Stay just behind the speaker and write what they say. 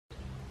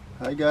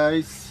Hi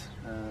guys,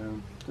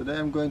 today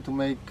I'm going to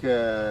make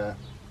a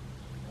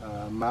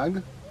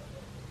mug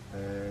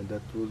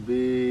that will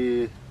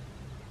be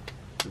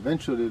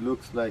eventually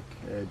looks like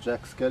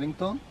Jack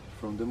Skellington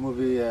from the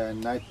movie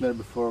Nightmare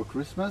Before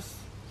Christmas.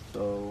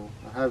 So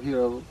I have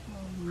here a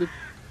bit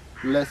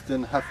less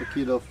than half a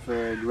kilo of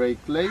grey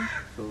clay,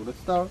 so let's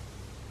start.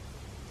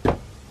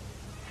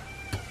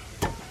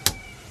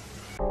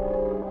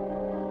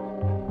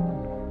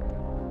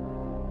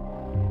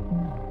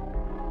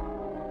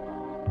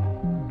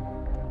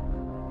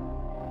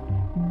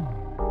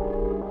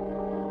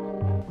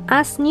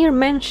 As Nir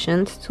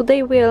mentioned,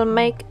 today we'll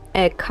make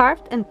a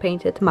carved and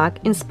painted mug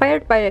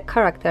inspired by a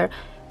character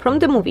from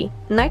the movie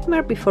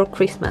Nightmare Before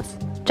Christmas,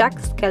 Jack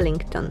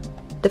Skellington.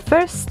 The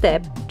first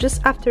step,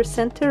 just after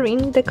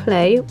centering the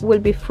clay, will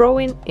be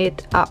throwing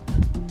it up.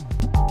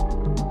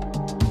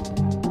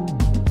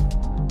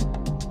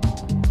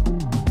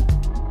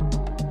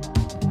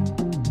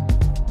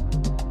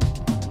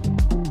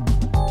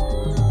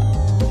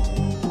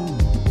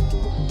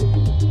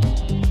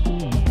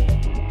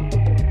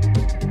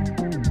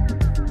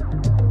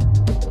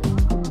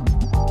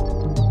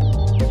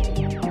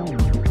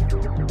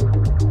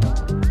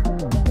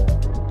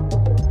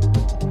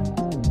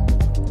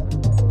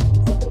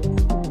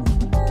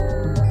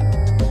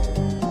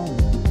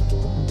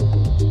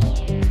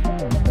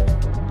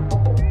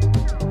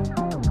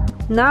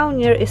 Now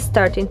Nir is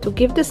starting to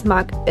give this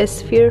mug a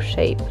sphere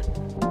shape.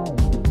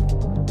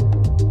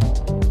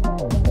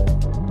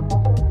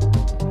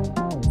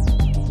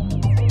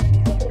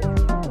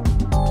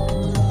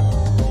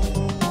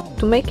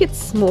 To make it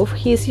smooth,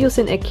 he is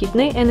using a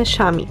kidney and a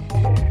chamois.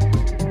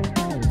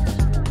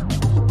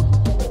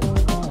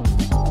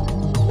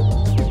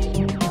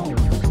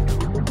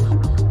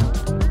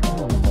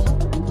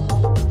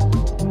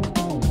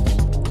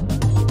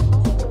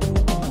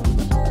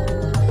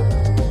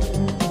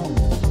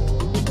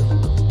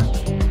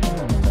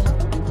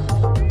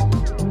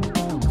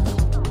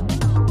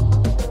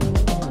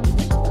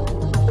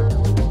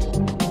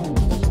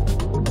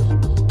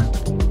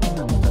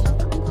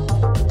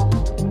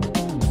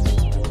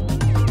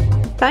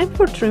 Time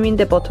for trimming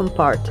the bottom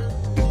part.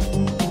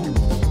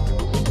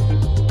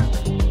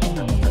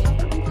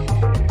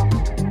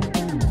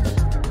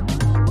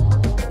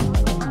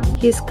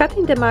 He is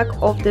cutting the mug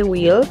off the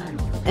wheel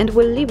and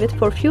will leave it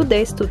for a few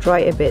days to dry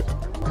a bit.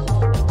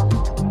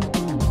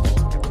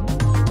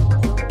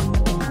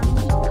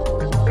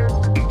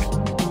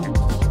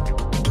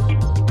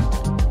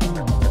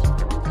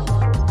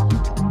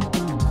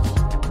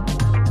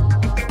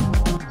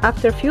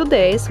 After a few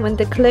days, when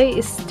the clay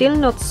is still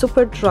not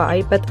super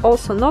dry but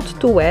also not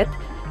too wet,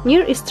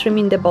 Nir is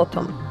trimming the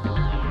bottom.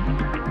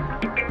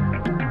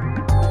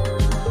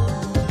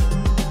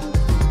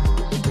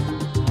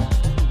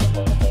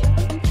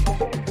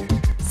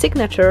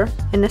 Signature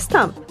and a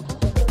stamp.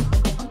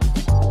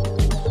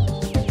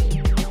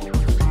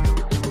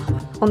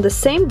 On the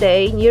same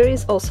day, Nir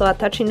is also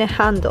attaching a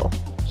handle.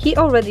 He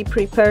already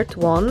prepared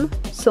one,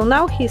 so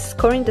now he's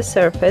scoring the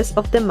surface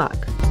of the mug.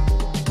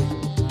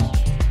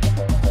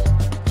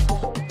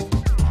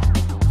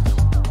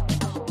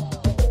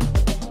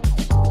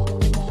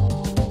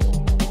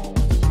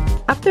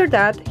 After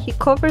that, he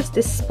covers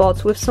these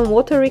spots with some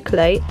watery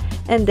clay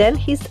and then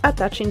he's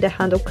attaching the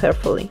handle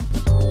carefully.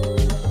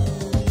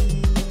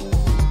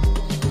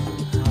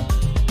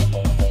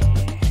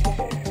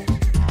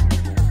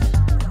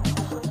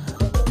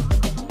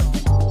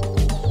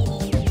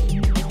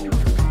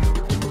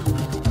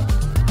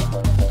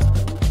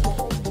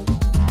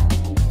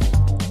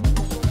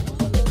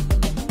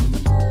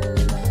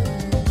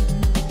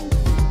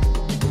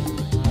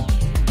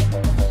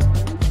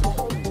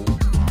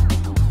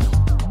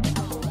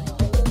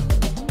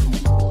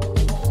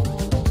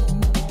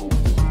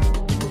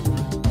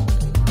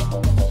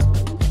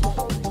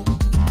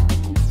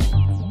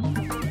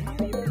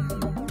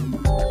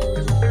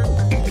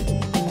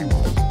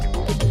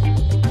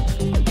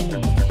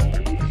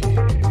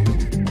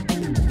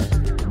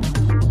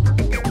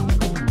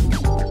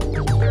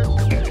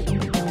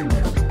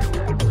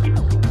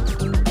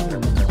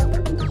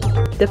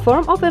 The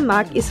form of a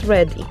mug is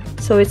ready,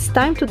 so it's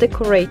time to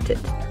decorate it.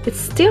 It's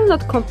still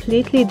not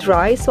completely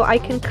dry, so I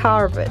can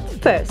carve it.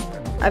 First,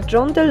 I've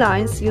drawn the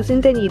lines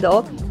using the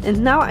needle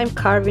and now I'm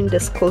carving the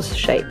skull's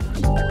shape.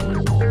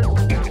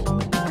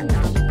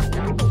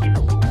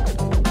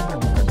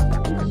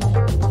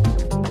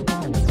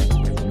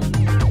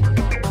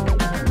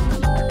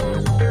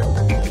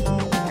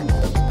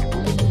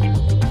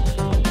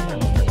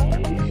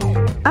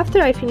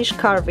 After I finish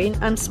carving,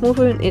 I'm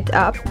smoothing it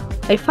up.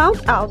 I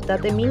found out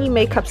that a mini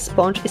makeup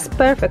sponge is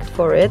perfect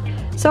for it,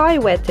 so I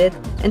wet it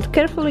and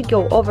carefully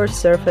go over the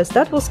surface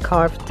that was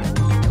carved.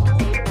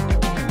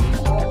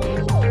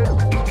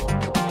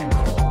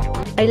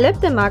 I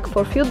left the mug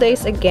for a few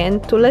days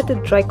again to let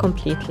it dry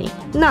completely.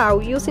 Now,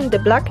 using the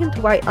black and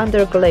white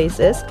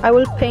underglazes, I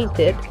will paint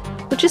it,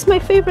 which is my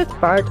favorite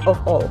part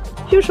of all.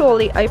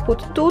 Usually I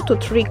put 2 to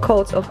 3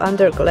 coats of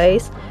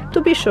underglaze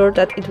to be sure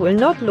that it will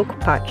not look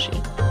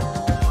patchy.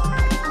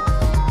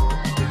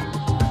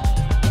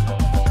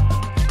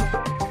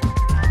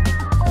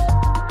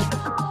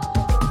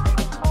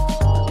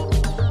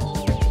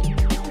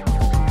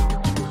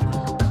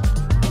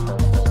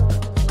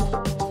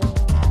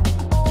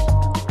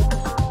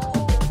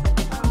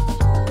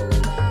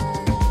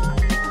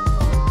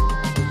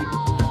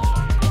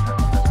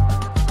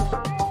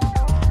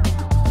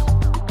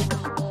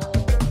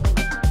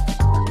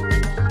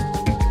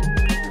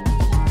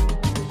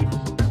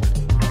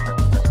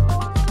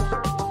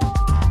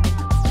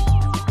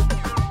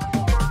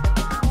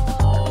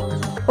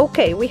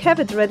 Okay, we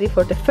have it ready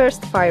for the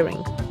first firing.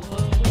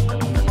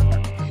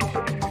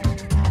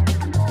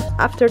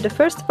 After the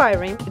first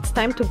firing, it's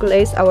time to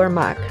glaze our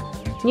mug.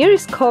 Nir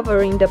is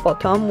covering the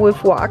bottom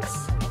with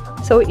wax,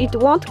 so it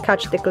won't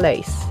catch the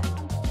glaze.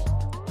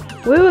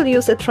 We will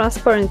use a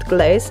transparent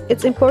glaze.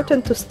 It's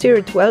important to stir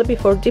it well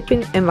before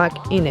dipping a mug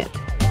in it.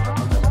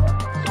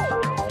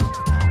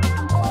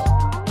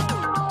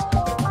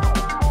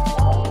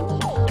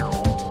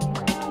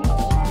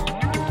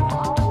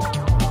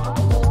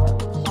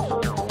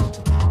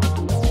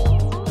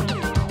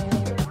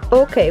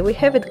 Okay, we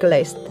have it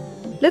glazed.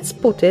 Let's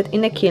put it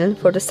in a kiln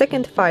for the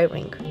second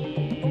firing.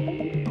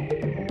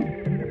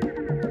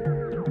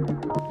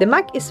 The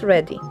mug is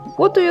ready.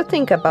 What do you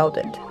think about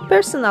it?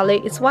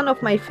 Personally, it's one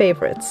of my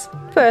favorites.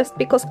 First,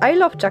 because I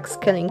love Jack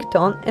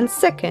Skellington, and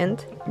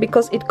second,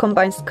 because it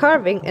combines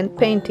carving and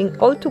painting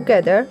all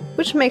together,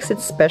 which makes it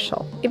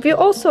special. If you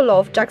also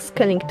love Jack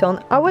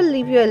Skellington, I will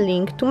leave you a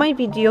link to my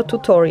video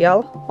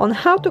tutorial on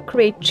how to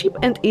create cheap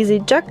and easy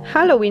Jack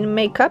Halloween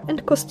makeup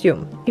and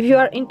costume. If you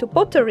are into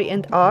pottery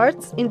and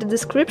arts, in the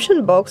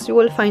description box you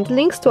will find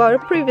links to our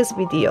previous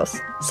videos,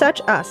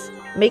 such as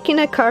making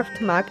a carved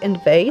mug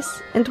and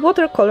vase, and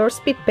watercolor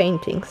speed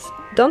paintings.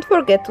 Don't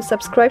forget to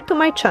subscribe to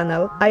my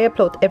channel. I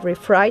upload every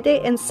Friday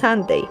and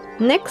Sunday.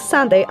 Next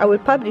Sunday I will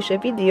publish a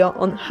video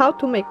on how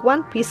to make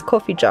one-piece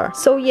coffee jar.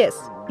 So yes,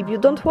 if you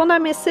don't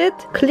wanna miss it,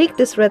 click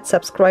this red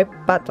subscribe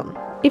button.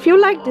 If you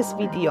like this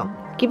video,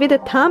 give it a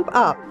thumb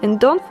up and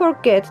don't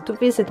forget to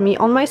visit me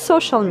on my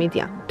social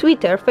media,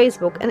 Twitter,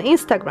 Facebook and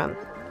Instagram.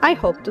 I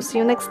hope to see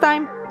you next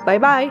time. Bye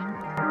bye!